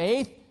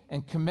faith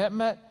and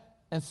commitment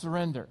and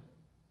surrender.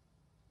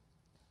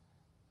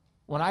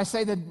 When I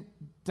say the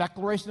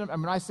declaration,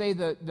 when I say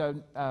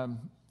the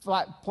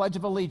Pledge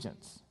of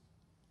Allegiance,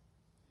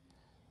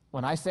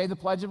 when I say the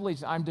Pledge of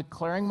Allegiance, I'm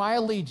declaring my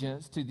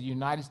allegiance to the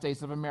United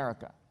States of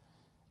America.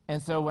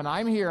 And so when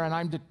I'm here and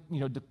I'm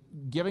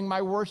giving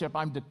my worship,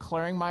 I'm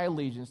declaring my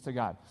allegiance to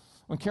God.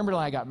 When Kimberly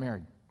and I got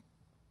married,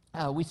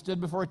 we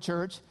stood before a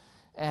church,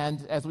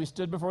 and as we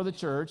stood before the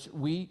church,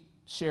 we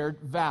shared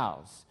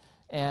vows.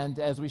 And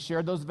as we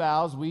shared those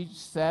vows, we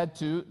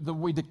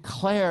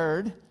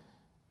declared,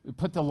 we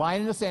put the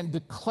line in the sand,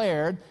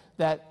 declared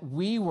that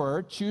we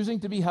were choosing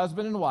to be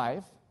husband and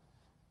wife,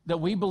 that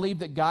we believed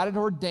that God had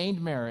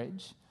ordained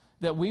marriage,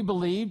 that we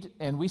believed,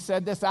 and we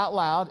said this out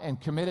loud and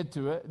committed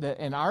to it, that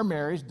in our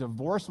marriage,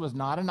 divorce was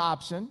not an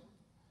option,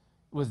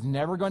 was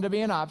never going to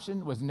be an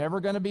option, was never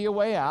going to be a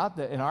way out,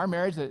 that in our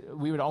marriage, that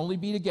we would only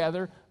be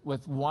together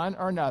with one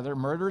or another.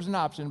 Murder is an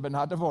option, but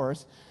not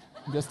divorce.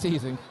 I'm just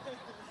teasing.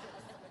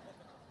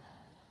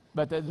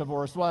 But the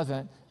divorce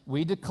wasn't.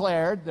 We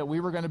declared that we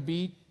were going to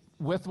be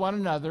with one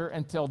another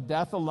until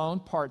death alone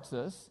parts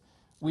us.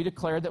 We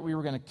declared that we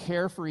were going to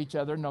care for each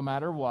other no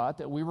matter what,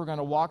 that we were going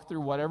to walk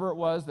through whatever it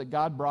was that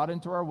God brought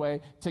into our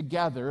way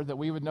together, that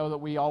we would know that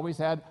we always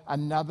had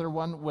another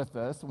one with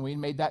us. And we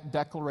made that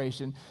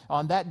declaration.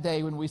 On that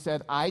day when we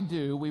said, I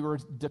do, we were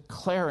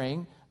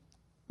declaring,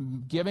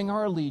 giving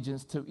our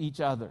allegiance to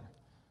each other,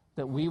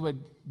 that we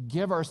would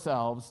give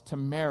ourselves to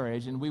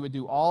marriage, and we would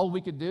do all we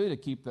could do to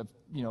keep the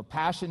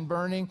passion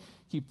burning,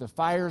 keep the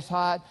fires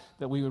hot,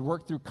 that we would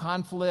work through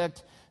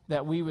conflict,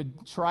 that we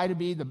would try to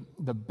be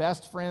the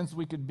best friends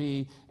we could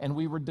be, and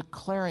we were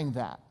declaring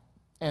that.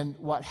 And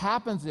what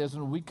happens is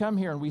when we come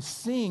here and we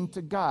sing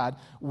to God,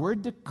 we're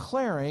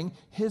declaring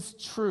his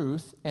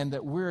truth and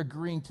that we're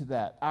agreeing to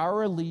that,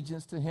 our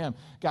allegiance to him.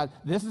 God,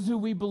 this is who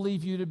we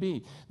believe you to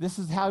be. This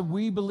is how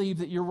we believe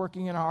that you're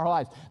working in our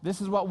lives. This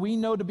is what we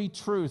know to be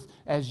truth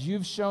as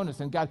you've shown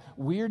us. And God,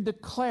 we're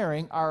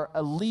declaring our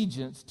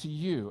allegiance to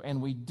you.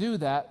 And we do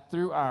that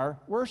through our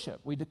worship.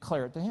 We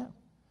declare it to him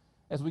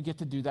as we get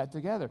to do that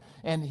together.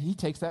 And he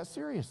takes that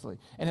seriously.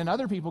 And then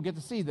other people get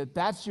to see that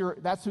that's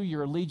who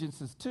your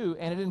allegiance is to,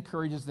 and it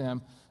encourages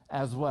them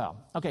as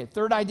well. Okay,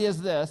 third idea is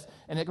this,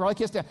 and it really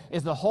gets down,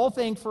 is the whole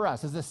thing for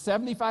us? Is this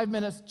 75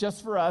 minutes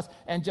just for us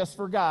and just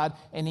for God?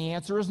 And the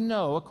answer is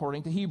no,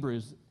 according to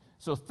Hebrews.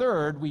 So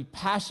third, we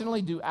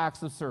passionately do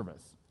acts of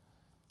service.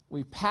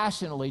 We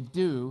passionately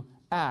do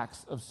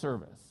acts of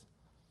service.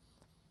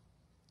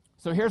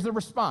 So here's the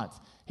response.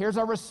 Here's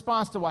our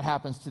response to what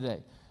happens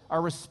today.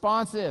 Our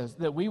response is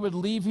that we would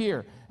leave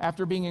here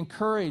after being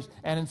encouraged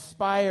and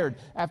inspired,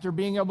 after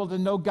being able to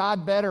know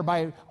God better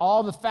by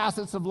all the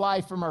facets of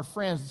life from our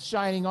friends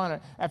shining on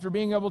it, after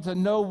being able to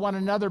know one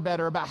another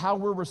better about how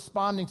we're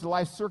responding to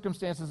life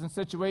circumstances and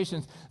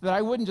situations, that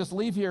I wouldn't just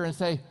leave here and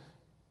say,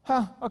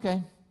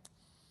 okay,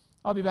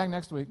 I'll be back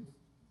next week.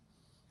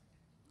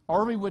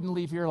 Or we wouldn't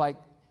leave here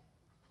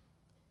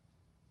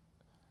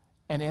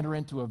and enter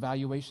into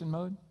evaluation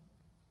mode.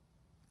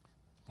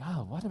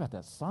 God, what about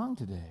that song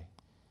today?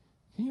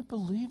 Can you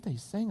believe they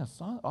sang a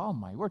song? Oh,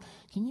 my word.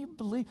 Can you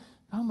believe?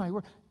 Oh, my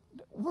word.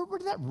 Where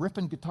did that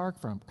ripping guitar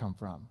come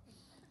from?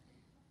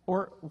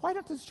 Or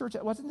wasn't this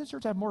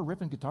church have more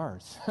ripping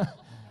guitars?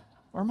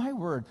 Or my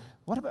word,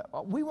 what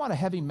about, we want a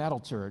heavy metal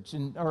church.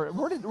 Or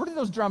where did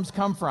those drums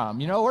come from?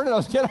 Where did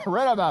those get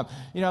rid of them?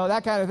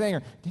 That kind of thing.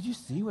 Or did you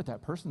see what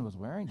that person was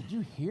wearing? Did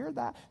you hear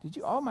that?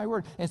 Oh my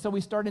word. And so we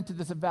start into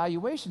this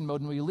evaluation mode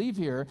and we leave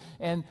here.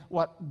 And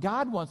what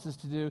God wants us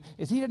to do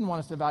is he didn't want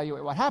us to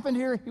evaluate what happened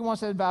here. He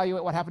wants us to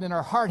evaluate what happened in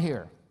our heart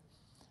here.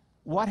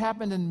 What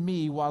happened in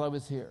me while I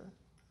was here?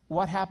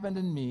 What happened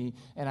in me?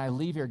 And I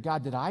leave here.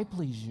 God, did I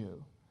please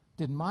you?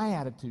 Did my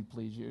attitude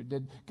please you?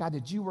 God,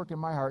 did you work in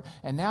my heart?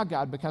 And now,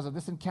 God, because of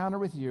this encounter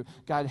with you,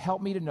 God,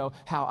 help me to know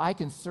how I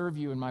can serve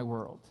you in my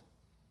world.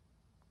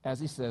 As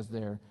he says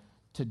there,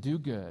 to do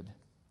good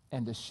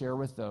and to share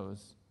with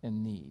those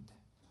in need.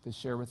 To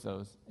share with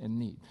those in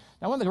need.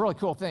 Now, one of the really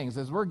cool things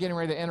is we're getting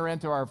ready to enter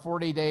into our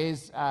 40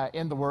 days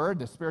in the Word,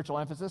 the spiritual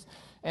emphasis.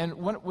 And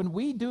when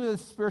we do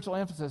this spiritual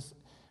emphasis,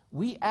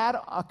 we add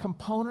a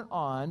component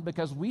on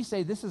because we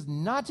say this is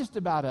not just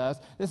about us.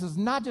 This is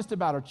not just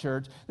about our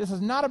church. This is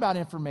not about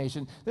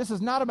information. This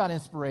is not about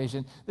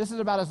inspiration. This is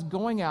about us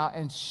going out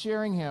and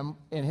sharing him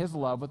in his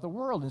love with the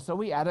world. And so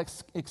we add an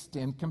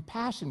extend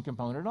compassion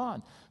component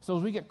on. So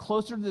as we get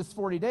closer to this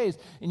 40 days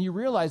and you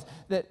realize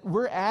that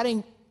we're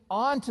adding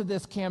on to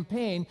this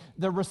campaign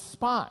the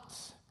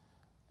response.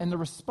 And the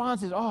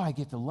response is, I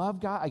get to love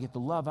God, I get to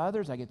love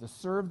others, I get to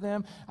serve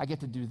them, I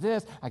get to do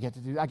this, I get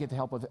to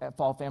help with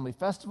Fall Family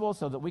Festival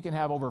so that we can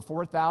have over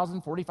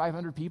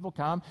 4,500 people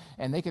come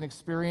and they can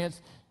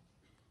experience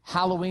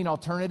Halloween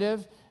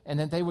alternative, and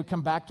then they would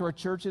come back to our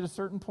church at a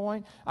certain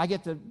point. I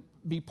get to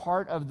be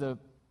part of the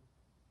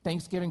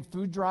Thanksgiving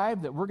food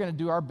drive that we're going to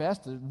do our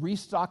best to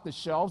restock the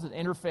shelves at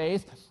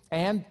Interfaith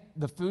and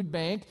the food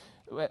bank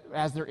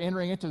as they're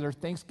entering into their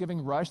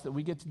Thanksgiving rush, that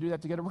we get to do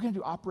that together. We're going to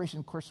do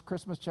Operation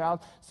Christmas Child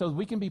so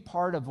we can be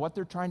part of what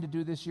they're trying to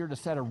do this year to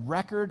set a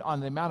record on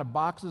the amount of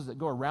boxes that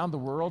go around the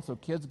world so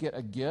kids get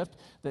a gift,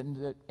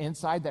 that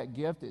inside that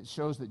gift it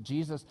shows that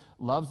Jesus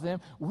loves them.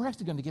 We're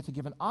actually going to get to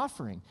give an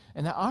offering,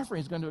 and that offering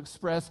is going to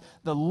express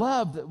the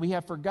love that we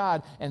have for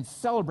God and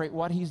celebrate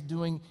what he's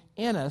doing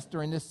in us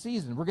during this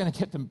season. We're going to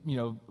get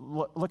to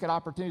look at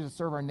opportunities to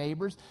serve our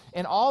neighbors,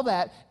 and all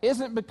that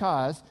isn't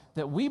because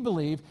that we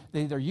believe that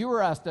either you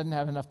or us doesn't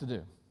have enough to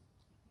do.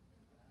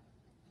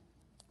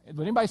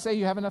 Would anybody say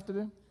you have enough to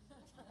do?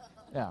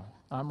 Yeah,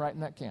 I'm right in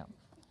that camp.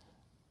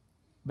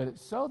 But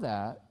it's so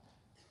that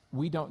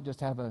we don't just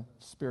have a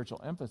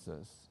spiritual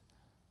emphasis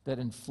that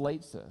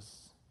inflates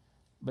us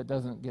but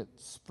doesn't get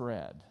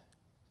spread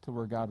to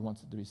where God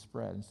wants it to be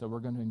spread. And so we're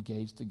going to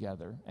engage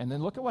together. And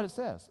then look at what it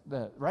says.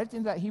 Right at the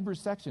end of that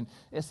Hebrews section,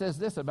 it says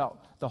this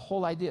about the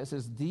whole idea. It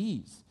says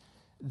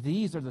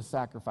these are the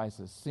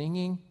sacrifices,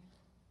 singing,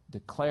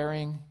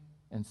 declaring,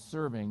 and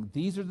serving.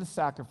 These are the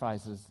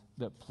sacrifices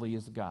that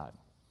please God.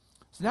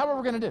 So now what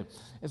we're going to do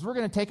is we're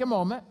going to take a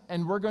moment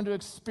and we're going to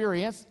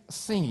experience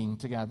singing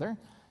together.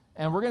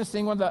 And we're going to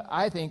sing one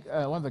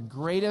of the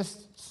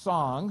greatest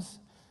songs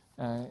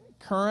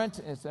current.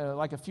 It's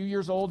like a few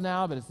years old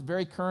now, but it's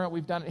very current.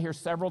 We've done it here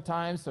several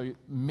times, so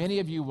many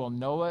of you will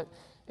know it.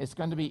 It's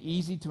going to be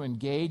easy to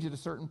engage at a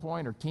certain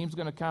point. Our team's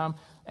going to come,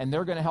 and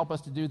they're going to help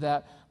us to do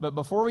that. But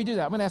before we do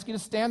that, I'm going to ask you to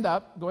stand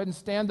up. Go ahead and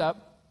stand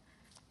up.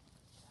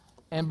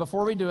 And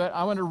before we do it,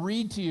 I want to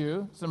read to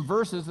you some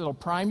verses that will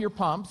prime your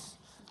pumps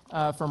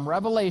from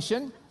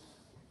Revelation.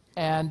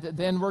 And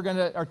then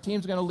our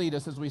team's going to lead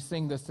us as we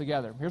sing this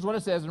together. Here's what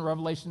it says in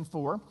Revelation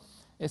 4.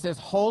 It says,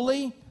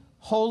 "Holy,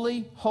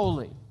 holy,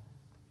 holy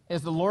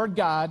is the Lord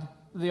God,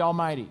 the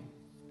Almighty,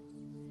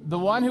 the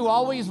one who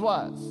always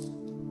was,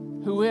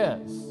 who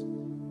is,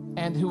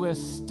 and who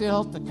is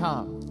still to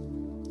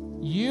come.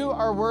 You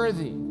are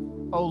worthy,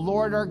 O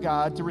Lord our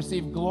God, to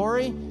receive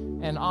glory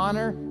and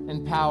honor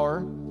and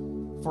power,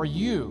 for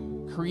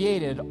you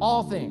created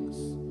all things,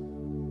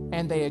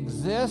 and they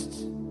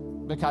exist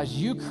because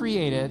you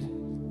created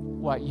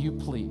what you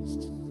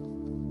pleased.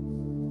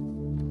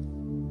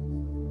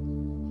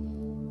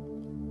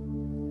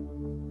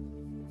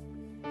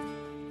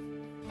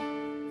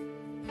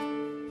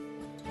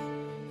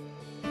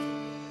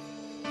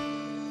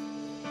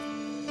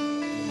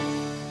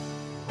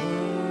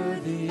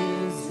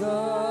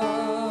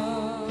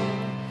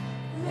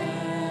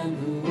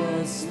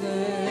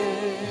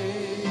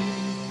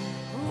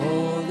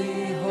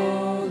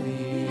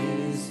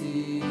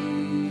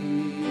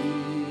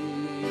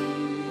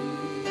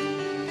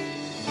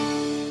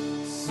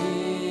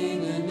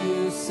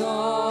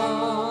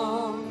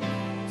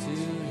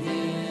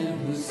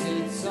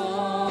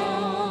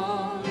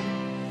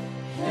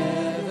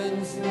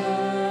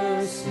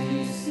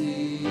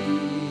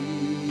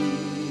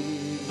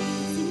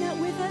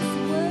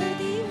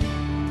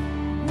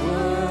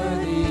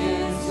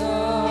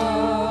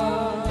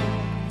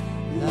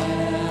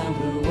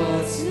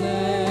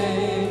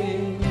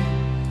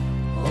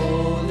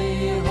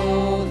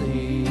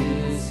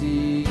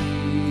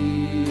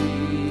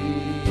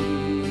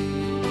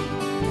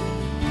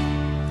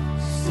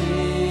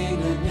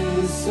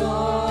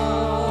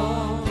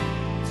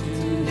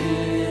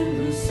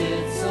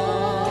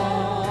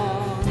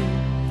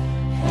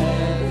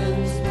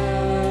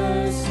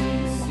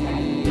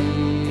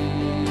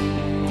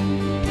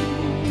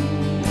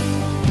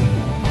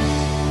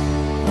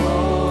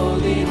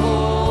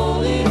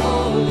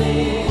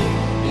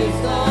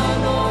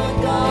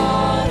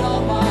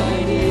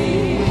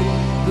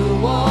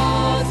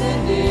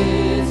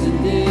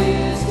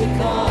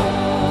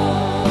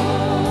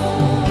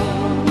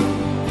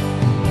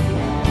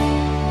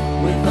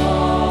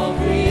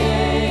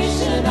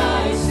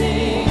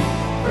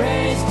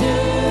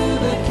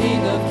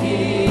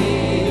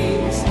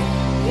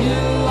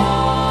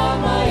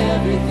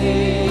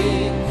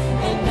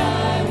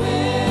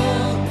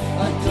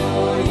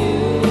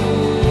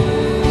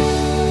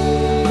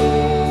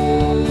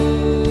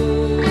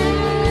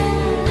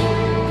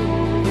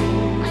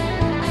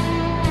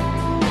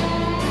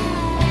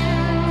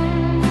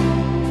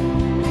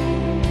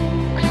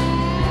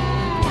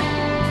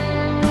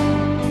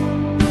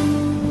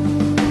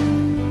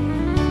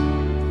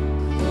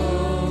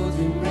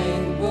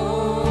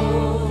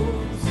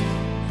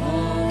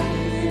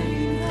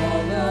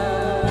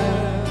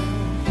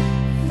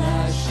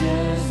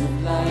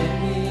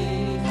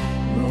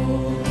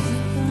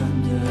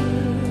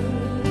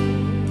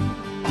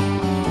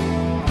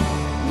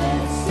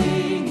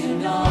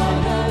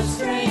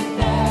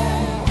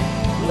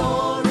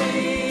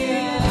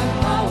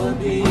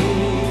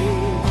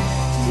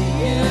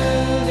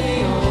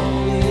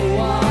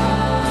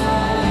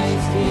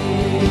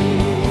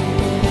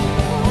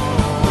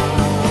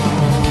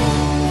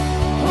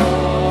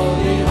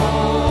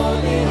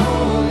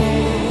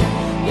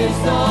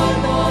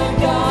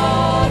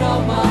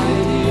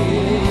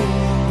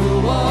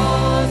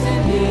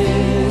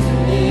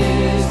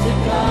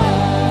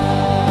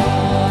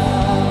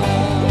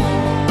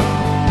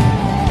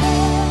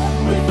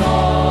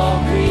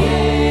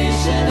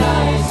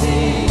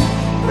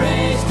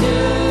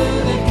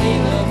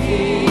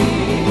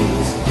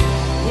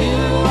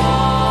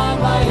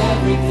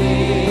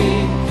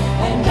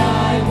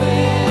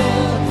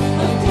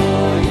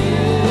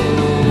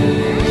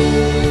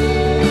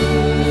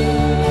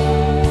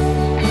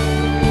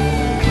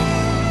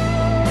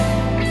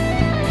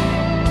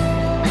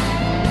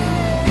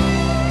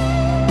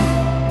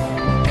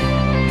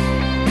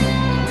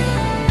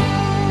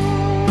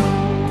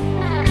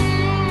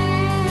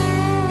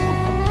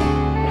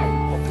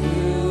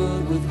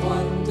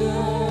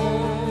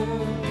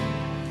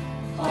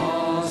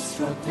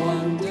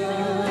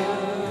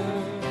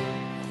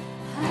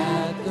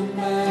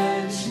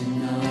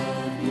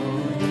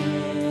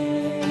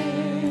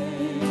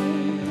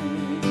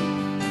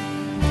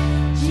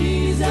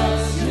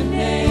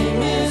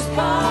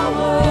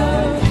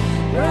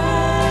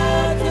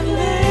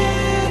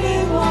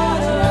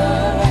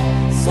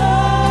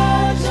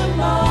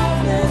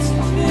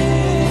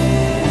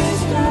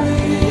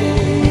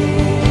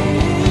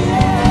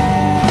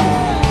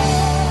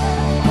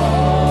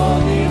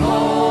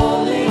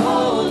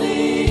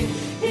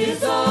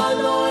 Is all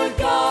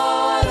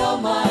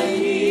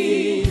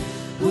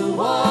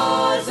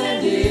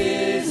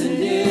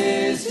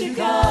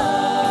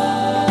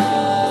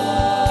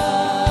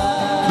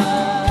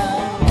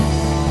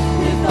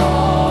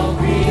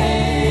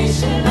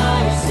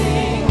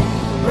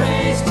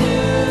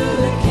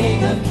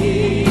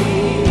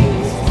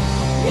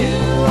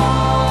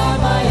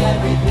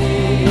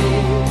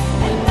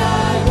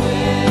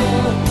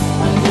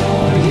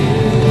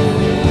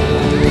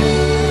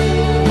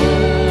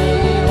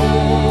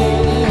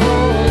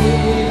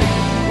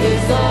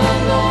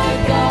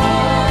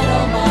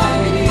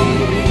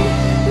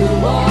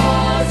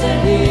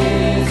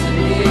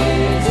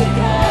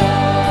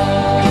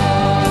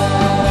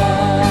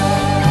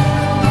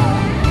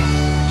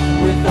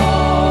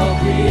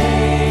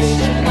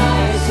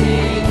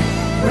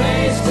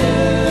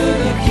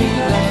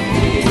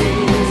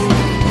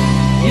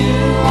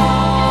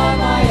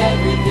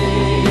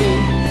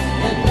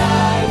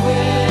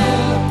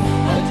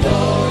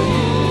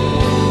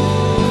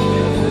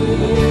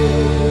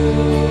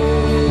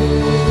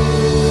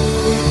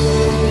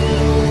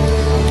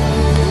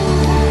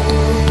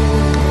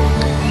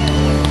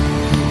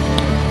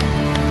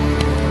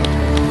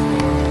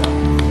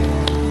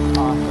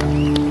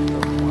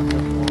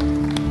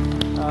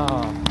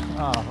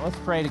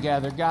pray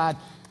together. God,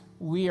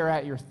 we are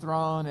at your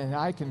throne, and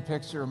I can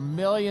picture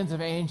millions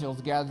of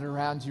angels gathered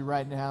around you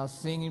right now,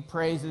 singing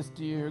praises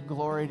to you,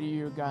 glory to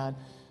you, God.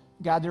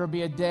 God, there will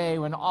be a day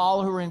when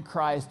all who are in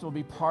Christ will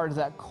be part of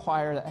that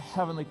choir, that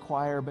heavenly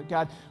choir. But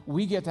God,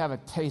 we get to have a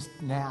taste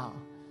now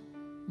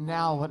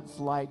what it's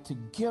like to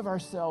give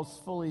ourselves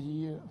fully to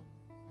you.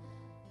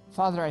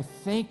 Father, I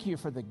thank you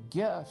for the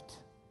gift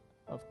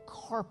of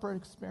corporate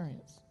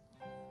experience.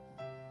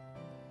 I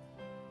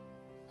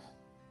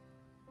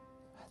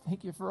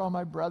thank you for all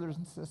my brothers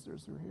and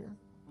sisters who are here.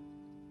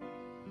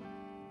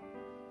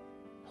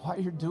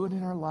 What you're doing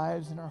in our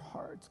lives and our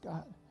hearts,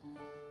 God.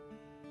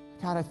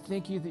 God, I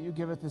thank you that you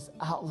give us this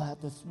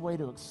outlet, this way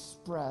to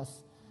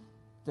express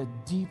the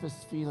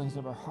deepest feelings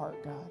of our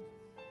heart, God.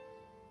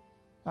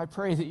 I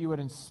pray that you would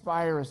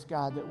inspire us,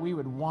 God, that we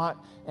would want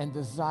and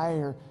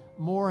desire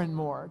more and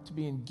more to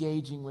be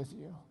engaging with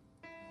you,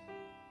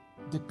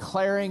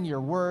 declaring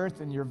your worth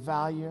and your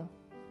value,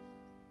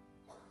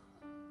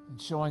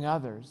 and showing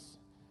others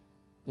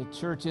that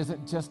church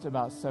isn't just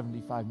about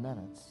 75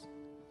 minutes.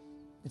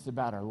 It's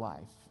about our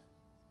life.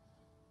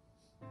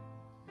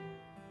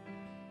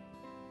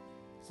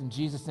 It's in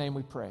Jesus' name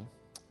we pray.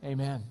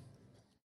 Amen.